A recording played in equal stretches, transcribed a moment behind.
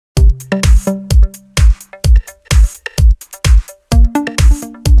Here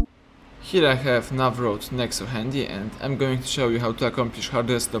I have NAVROAD Nexo Handy, and I'm going to show you how to accomplish hard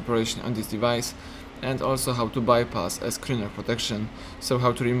reset operation on this device, and also how to bypass a screen lock protection, so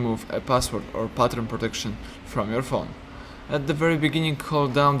how to remove a password or pattern protection from your phone. At the very beginning,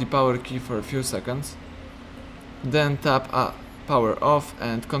 hold down the power key for a few seconds, then tap power off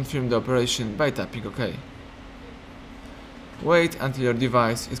and confirm the operation by tapping OK. Wait until your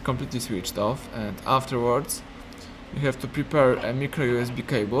device is completely switched off, and afterwards you have to prepare a micro USB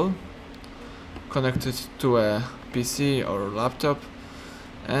cable connected to a PC or laptop,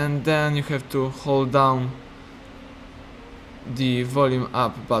 and then you have to hold down the volume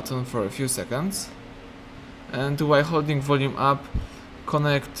up button for a few seconds, and while holding volume up,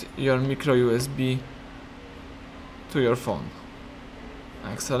 connect your micro USB to your phone.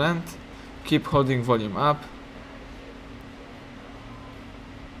 Excellent. Keep holding volume up.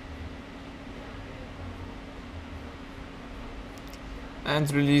 And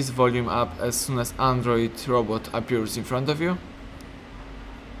release volume up as soon as Android robot appears in front of you.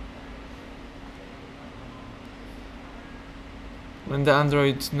 When the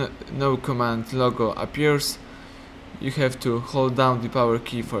Android no command logo appears, you have to hold down the power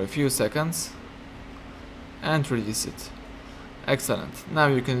key for a few seconds and release it. Excellent. Now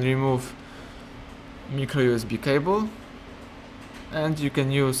you can remove micro USB cable and you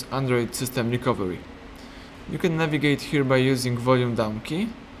can use Android system recovery. You can navigate here by using volume down key,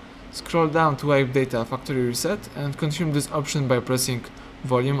 scroll down to wipe data factory reset and confirm this option by pressing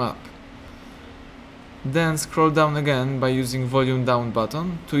volume up. Then scroll down again by using volume down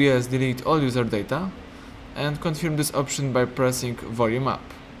button to yes delete all user data and confirm this option by pressing volume up.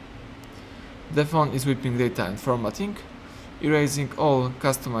 The phone is wiping data and formatting, erasing all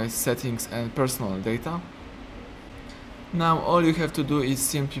customized settings and personal data. Now all you have to do is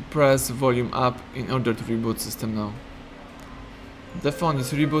simply press volume up in order to reboot system now. The phone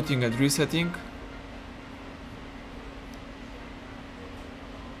is rebooting and resetting.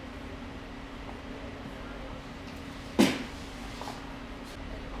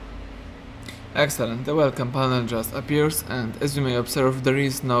 Excellent, the welcome panel just appears, and as you may observe, there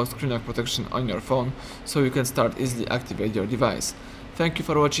is no screen lock protection on your phone, so you can start easily activate your device. Thank you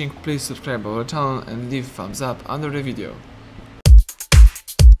for watching, please subscribe our channel and leave thumbs up under the video.